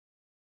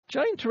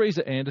Jane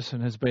Teresa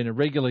Anderson has been a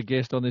regular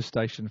guest on this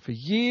station for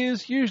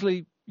years,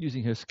 usually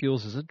using her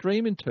skills as a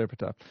dream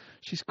interpreter.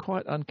 She's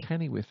quite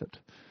uncanny with it.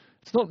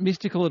 It's not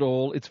mystical at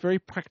all. It's very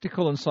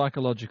practical and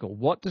psychological.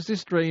 What does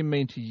this dream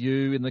mean to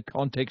you in the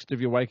context of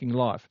your waking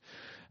life?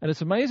 And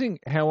it's amazing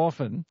how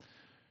often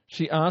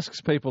she asks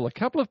people a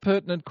couple of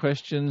pertinent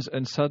questions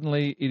and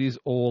suddenly it is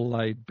all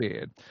laid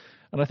bare.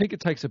 And I think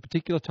it takes a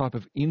particular type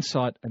of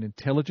insight and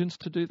intelligence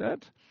to do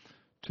that.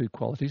 Two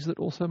qualities that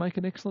also make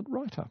an excellent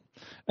writer.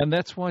 And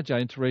that's why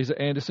Jane Teresa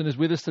Anderson is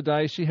with us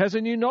today. She has a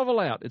new novel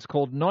out. It's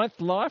called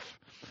Ninth Life.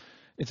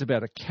 It's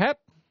about a cat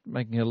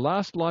making her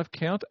last life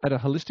count at a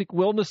holistic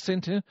wellness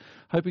centre,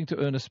 hoping to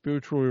earn a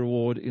spiritual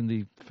reward in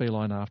the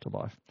feline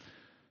afterlife.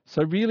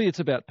 So really it's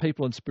about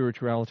people and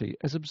spirituality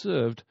as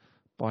observed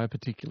by a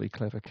particularly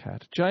clever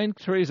cat. Jane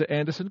Teresa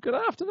Anderson, good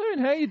afternoon.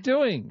 How are you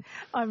doing?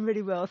 I'm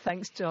really well,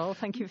 thanks, Joel.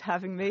 Thank you for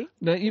having me.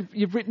 Now,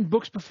 you've written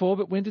books before,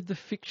 but when did the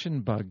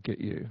fiction bug get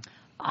you?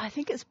 I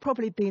think it's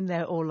probably been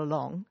there all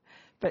along.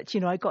 But,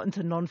 I got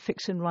into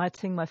non-fiction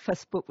writing. My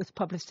first book was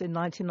published in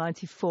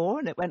 1994,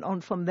 and it went on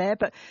from there.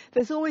 But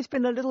there's always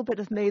been a little bit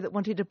of me that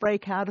wanted to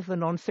break out of the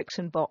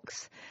non-fiction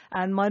box.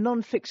 And my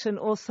non-fiction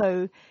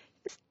also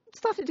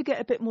started to get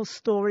a bit more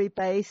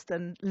story-based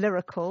and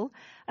lyrical.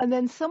 And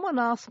then someone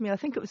asked me, I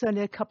think it was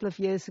only a couple of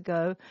years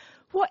ago,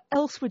 what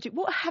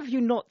have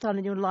you not done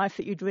in your life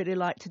that you'd really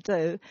like to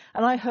do?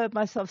 And I heard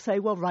myself say,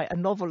 well, write a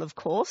novel, of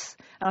course.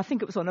 And I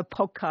think it was on a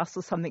podcast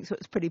or something, so it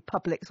was pretty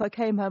public. So I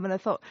came home and I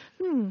thought,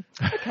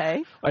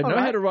 okay. I know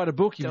how to write a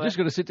book. You've just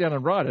got to sit down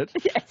and write it.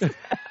 Yes.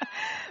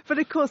 But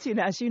of course,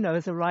 as you know,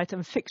 as a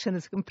writer, fiction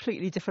is a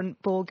completely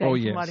different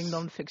ballgame from writing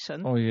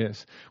non-fiction. Oh,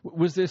 yes.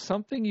 Was there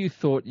something you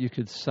thought you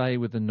could say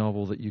with the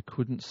novel that you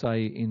couldn't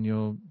say in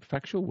your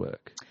factual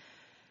work?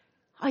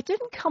 I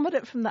didn't come at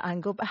it from the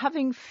angle, but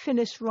having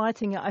finished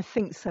writing it, I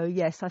think so,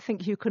 yes. I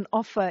think you can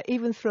offer,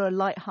 even through a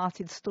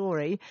light-hearted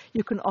story,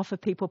 you can offer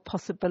people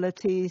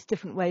possibilities,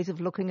 different ways of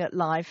looking at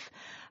life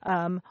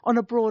on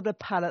a broader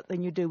palette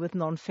than you do with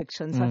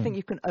non-fiction. So I think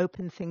you can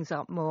open things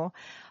up more.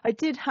 I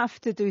did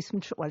have to do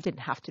I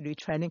didn't have to do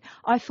training.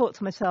 I thought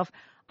to myself,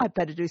 I'd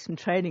better do some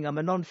training. I'm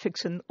a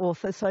non-fiction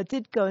author. So I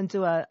did go and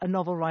do a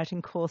novel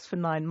writing course for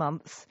 9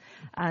 months.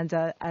 And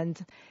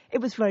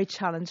it was very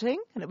challenging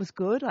and it was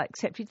good. I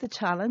accepted the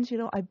challenge.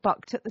 I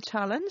bucked at the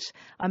challenge.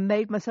 I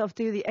made myself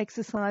do the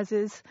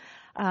exercises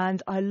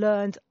and I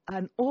learned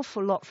an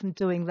awful lot from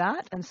doing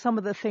that. And some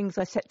of the things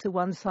I set to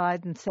one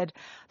side and said,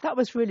 that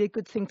was really a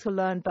good thing to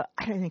learn, but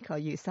I don't think I'll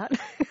use that.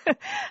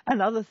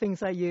 And other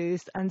things I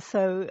used. And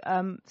so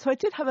I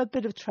did have a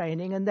bit of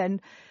training and then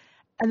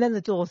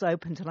the doors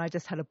opened and I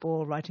just had a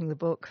ball writing the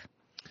book.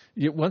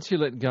 Once you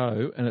let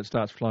go and it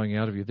starts flowing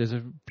out of you, there's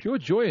a pure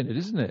joy in it,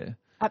 isn't there?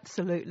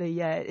 Absolutely,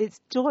 yeah. It's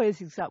joy is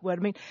the exact word.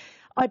 I mean,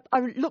 I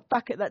look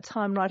back at that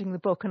time writing the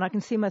book and I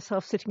can see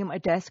myself sitting at my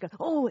desk,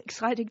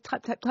 exciting,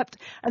 type.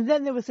 And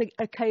then there was an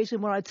occasion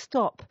where I'd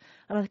stop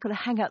and I'd kind of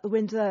hang out the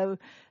window,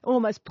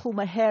 almost pull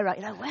my hair out.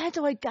 Where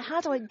do I go?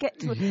 How do I get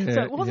to it? Yeah,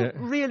 so it wasn't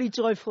really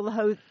joyful the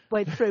whole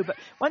way through. But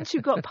once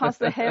you got past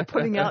the hair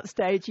pulling out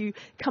stage, you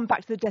come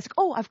back to the desk.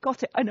 Oh, I've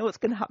got it. I know what's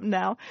going to happen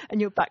now. And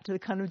you're back to the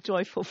kind of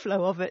joyful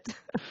flow of it.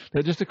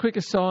 Now, just a quick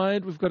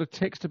aside, we've got a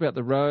text about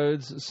the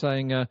roads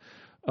saying...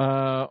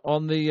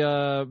 on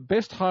the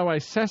Best Highway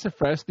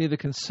Sassafras near the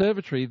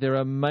conservatory, there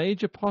are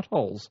major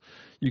potholes.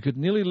 You could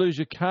nearly lose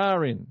your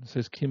car in,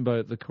 says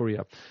Kimbo the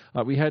courier.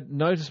 We had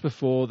noticed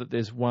before that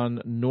there's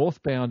one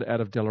northbound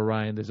out of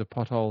Deloraine. There's a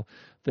pothole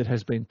that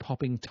has been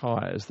popping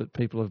tyres, that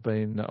people have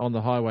been on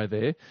the highway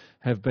there,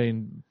 have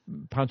been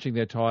punching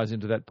their tyres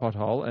into that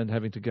pothole and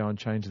having to go and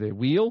change their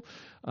wheel.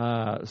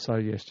 So,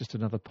 yes, just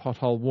another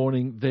pothole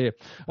warning there.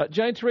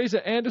 Jane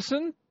Teresa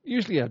Anderson,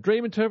 usually our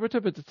dream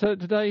interpreter, but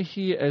today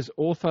here as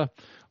author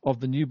of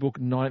the new book,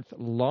 Ninth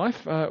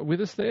Life,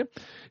 with us there.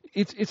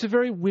 It's a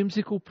very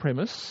whimsical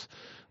premise,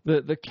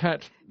 the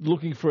cat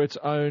looking for its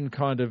own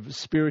kind of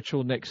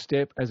spiritual next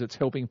step as it's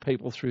helping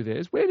people through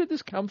theirs. Where did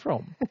this come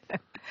from?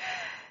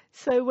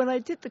 So when I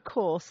did the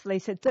course, they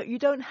said, you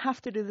don't have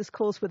to do this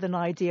course with an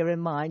idea in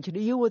mind.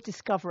 You will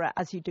discover it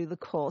as you do the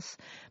course.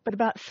 But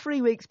about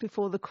 3 weeks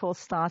before the course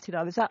started,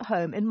 I was at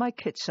home in my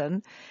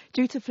kitchen,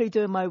 dutifully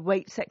doing my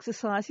weights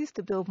exercises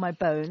to build my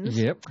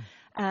bones. Yep.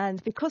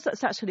 And because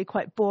that's actually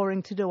quite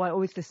boring to do, I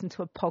always listen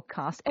to a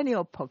podcast, any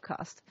old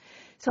podcast.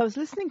 So I was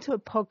listening to a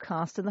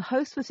podcast and the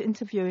host was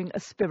interviewing a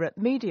spirit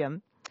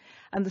medium.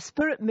 And the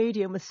spirit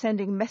medium was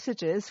sending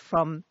messages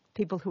from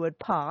people who had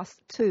passed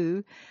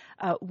to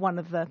one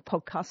of the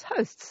podcast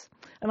hosts.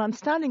 And I'm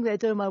standing there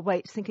doing my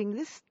weights thinking,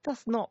 this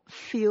does not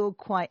feel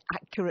quite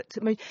accurate.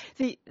 I mean,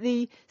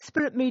 the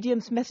spirit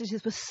medium's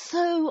messages were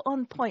so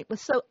on point, were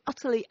so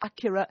utterly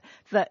accurate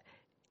that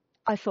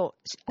I thought,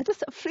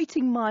 just a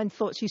fleeting mind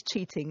thought she's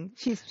cheating.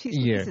 This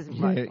isn't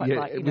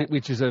right.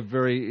 Which is a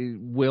very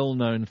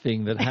well-known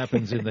thing that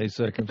happens in these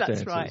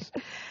circumstances. That's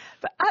right.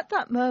 But at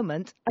that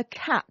moment, a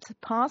cat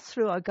passed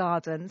through our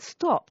garden,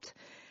 stopped,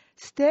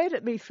 stared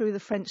at me through the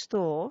French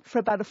door for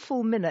about a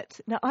full minute.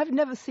 Now, I've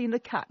never seen a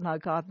cat in our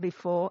garden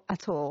before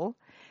at all.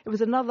 it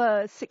was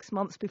another 6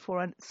 months before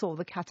I saw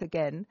the cat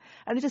again,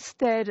 and it just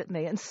stared at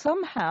me. And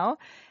somehow,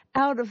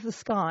 out of the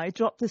sky,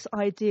 dropped this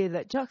idea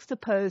that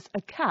juxtaposed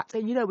a cat,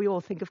 and we all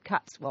think of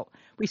cats, well,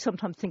 we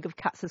sometimes think of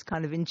cats as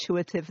kind of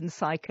intuitive and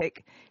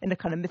psychic in a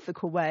kind of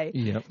mythical way.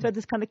 Yep. So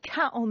this kind of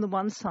cat on the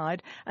one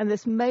side, and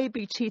this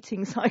maybe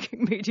cheating psychic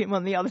medium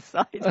on the other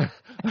side.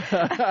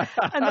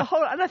 and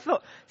I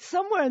thought,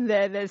 somewhere in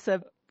there's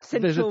a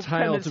central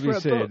premise to be for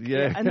a said, book.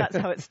 yeah. And that's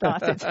how it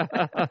started.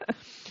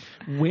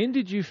 When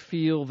did you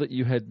feel that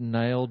you had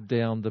nailed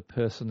down the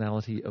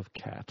personality of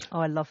Cat? Oh,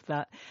 I love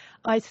that.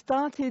 I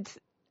started,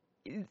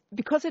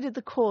 because I did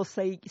the course,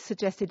 they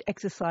suggested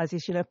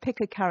exercises, pick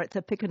a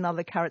character, pick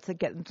another character,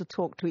 get them to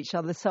talk to each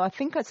other. So I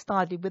think I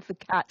started with the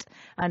cat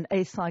and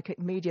a psychic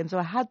medium. So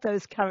I had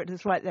those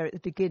characters right there at the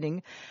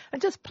beginning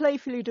and just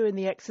playfully doing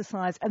the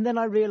exercise. And then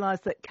I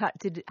realized that Cat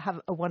did have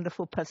a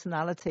wonderful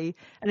personality,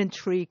 an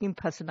intriguing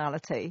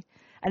personality,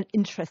 an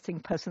interesting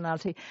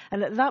personality.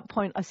 And at that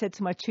point, I said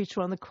to my tutor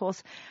on the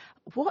course,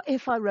 what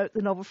if I wrote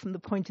the novel from the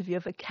point of view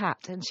of a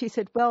cat? And she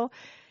said, well,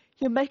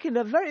 you're making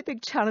a very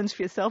big challenge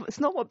for yourself. It's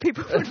not what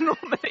people would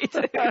normally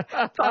do.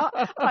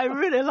 But I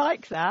really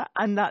like that.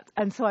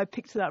 And so I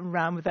picked it up and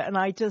ran with it. And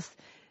I just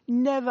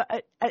never,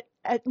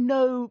 at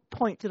no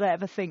point did I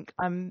ever think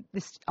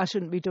I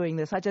shouldn't be doing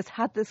this. I just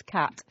had this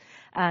cat,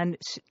 and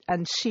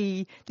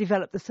she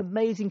developed this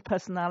amazing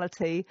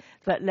personality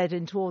that led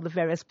into all the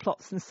various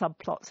plots and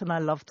subplots, and I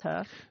loved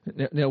her.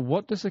 Now,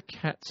 what does a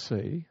cat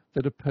see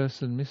that a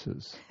person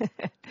misses?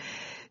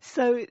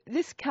 So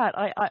this cat,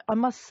 I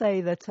must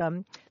say that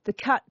the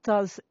cat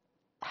does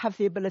have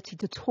the ability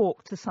to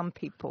talk to some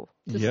people,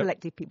 to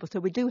selected people. So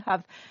we do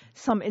have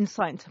some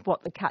insight into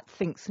what the cat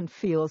thinks and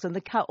feels. And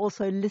the cat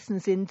also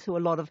listens into a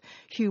lot of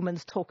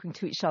humans talking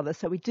to each other.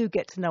 So we do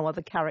get to know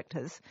other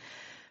characters.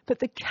 But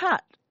the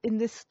cat in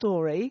this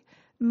story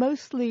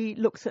mostly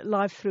looks at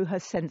life through her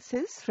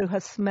senses, through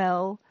her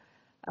smell,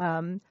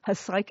 her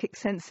psychic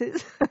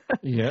senses.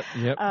 Yep.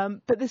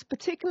 But this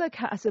particular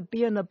cat has a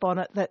bee in a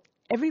bonnet that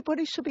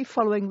everybody should be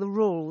following the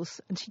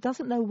rules, and she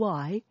doesn't know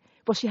why.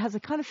 Well, she has a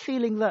kind of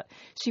feeling that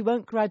she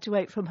won't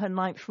graduate from her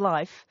 9th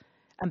life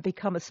and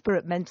become a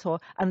spirit mentor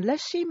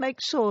unless she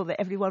makes sure that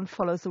everyone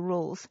follows the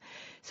rules.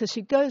 So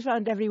she goes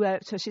around everywhere.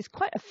 So she's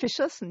quite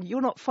officious, and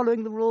you're not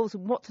following the rules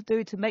and what to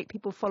do to make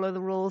people follow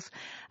the rules.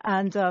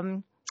 And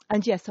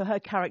yes, so her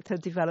character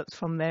develops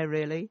from there,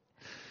 really.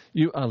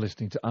 You are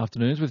listening to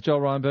Afternoons with Joel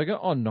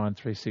Rheinberger on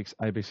 936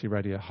 ABC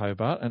Radio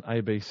Hobart and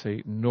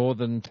ABC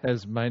Northern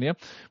Tasmania.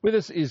 With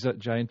us is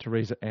Jane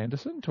Teresa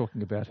Anderson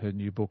talking about her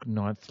new book,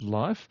 9th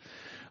Life.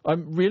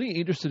 I'm really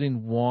interested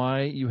in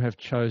why you have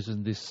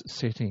chosen this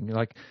setting.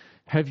 Like,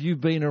 have you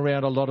been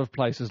around a lot of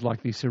places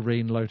like the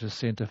Serene Lotus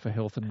Centre for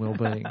Health and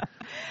Wellbeing?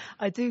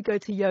 I do go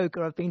to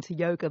yoga. I've been to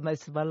yoga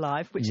most of my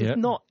life, which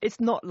is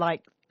not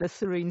like the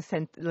Serene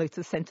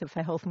Lotus Centre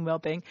for Health and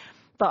Wellbeing,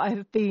 but I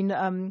have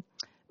been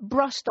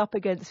brushed up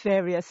against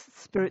various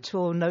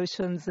spiritual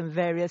notions and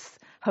various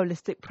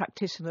holistic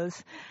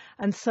practitioners.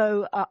 And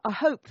so I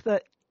hope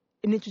that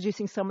in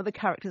introducing some of the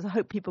characters, I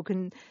hope people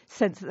can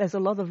sense that there's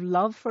a lot of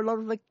love for a lot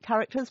of the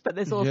characters, but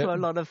there's also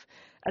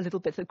a little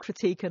bit of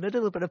critique and a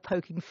little bit of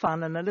poking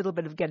fun and a little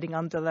bit of getting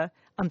under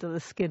the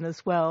skin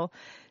as well.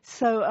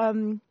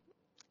 So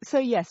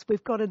yes,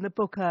 we've got in the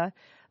book a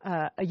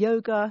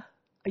yoga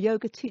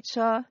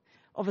teacher,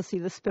 obviously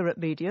the spirit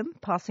medium,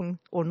 passing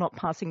or not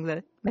passing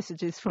the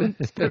messages from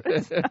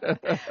spirits.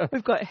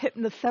 We've got a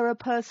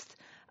hypnotherapist,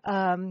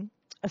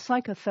 a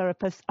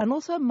psychotherapist, and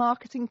also a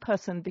marketing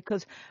person,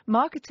 because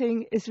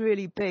marketing is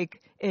really big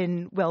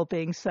in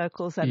well-being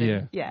circles. And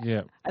and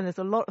there's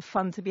a lot of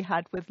fun to be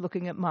had with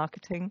looking at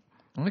marketing.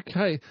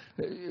 Okay.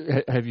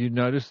 Have you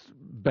noticed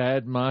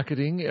bad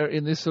marketing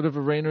in this sort of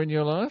arena in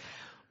your life?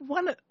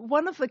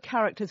 One of the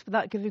characters,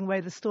 without giving away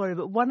the story,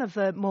 but one of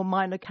the more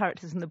minor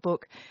characters in the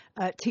book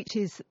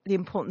teaches the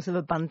importance of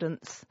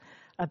abundance,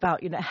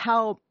 about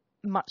how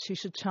much you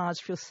should charge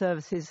for your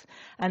services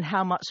and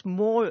how much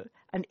more,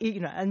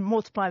 and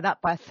multiply that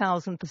by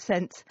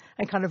 1,000%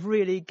 and kind of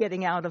really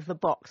getting out of the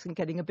box and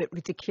getting a bit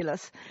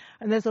ridiculous.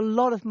 And there's a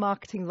lot of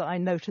marketing that I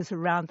notice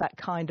around that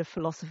kind of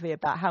philosophy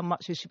about how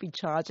much you should be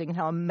charging and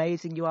how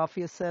amazing you are for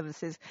your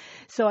services.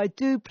 So I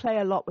do play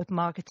a lot with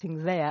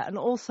marketing there. And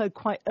also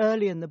quite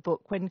early in the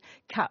book, when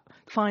Kat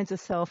finds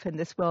herself in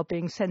this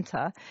wellbeing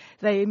centre,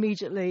 they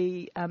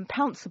immediately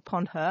pounce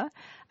upon her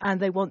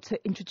and they want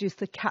to introduce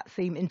the cat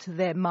theme into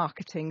their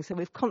marketing. So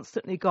we've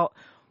constantly got,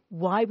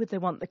 why would they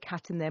want the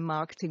cat in their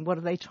marketing? What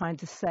are they trying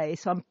to say?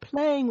 So I'm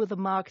playing with the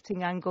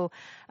marketing angle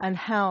and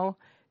how,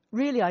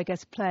 really, I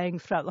guess, playing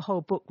throughout the whole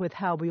book with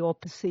how we all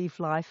perceive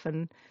life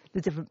and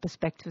the different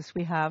perspectives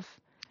we have.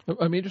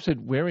 I'm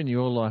interested, where in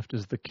your life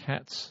does the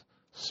cat's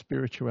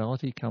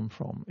spirituality come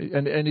from?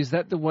 And is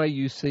that the way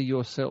you see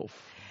yourself?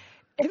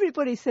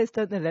 Everybody says,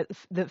 don't they, that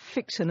the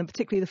fiction, and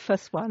particularly the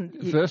first one.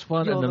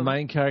 And the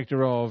main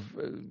character of,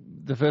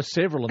 the first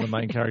several and the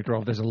main character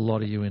of, there's a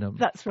lot of you in them.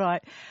 That's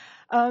right.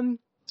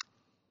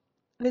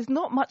 There's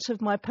not much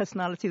of my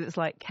personality that's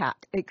like Kat,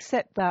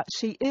 except that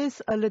she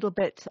is a little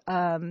bit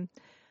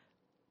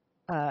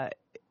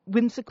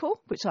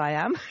whimsical, which I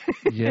am.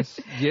 Yes,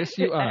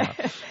 you are.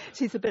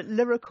 She's a bit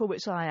lyrical,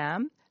 which I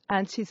am.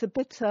 And she's a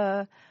bit,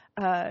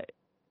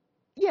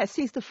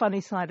 sees the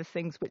funny side of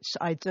things, which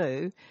I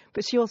do.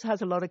 But she also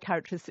has a lot of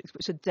characteristics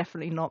which are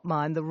definitely not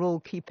mine. The rule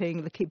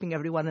keeping, the keeping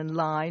everyone in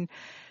line.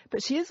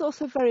 But she is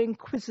also very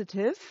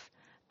inquisitive.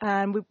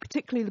 And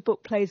particularly the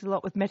book plays a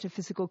lot with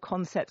metaphysical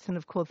concepts. And,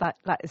 of course,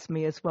 that is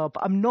me as well.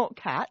 But I'm not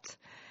Kat.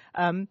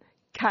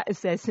 Kat is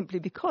there simply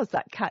because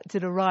that cat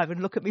did arrive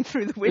and look at me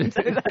through the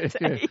window that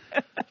day.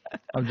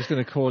 I'm just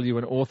going to call you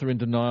an author in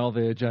denial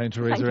there, Jane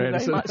Teresa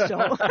Anderson. Thank you very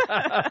much,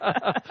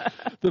 Joel.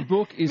 The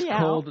book is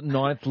called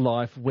Ninth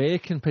Life. Where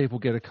can people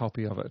get a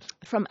copy of it?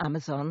 From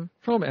Amazon.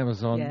 From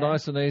Amazon. Yeah.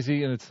 Nice and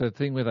easy. And it's the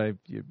thing where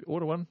you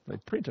order one, they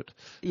print it.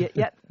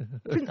 Yeah.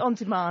 Print on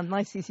demand.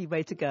 Nice, easy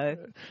way to go.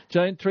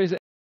 Jane, Teresa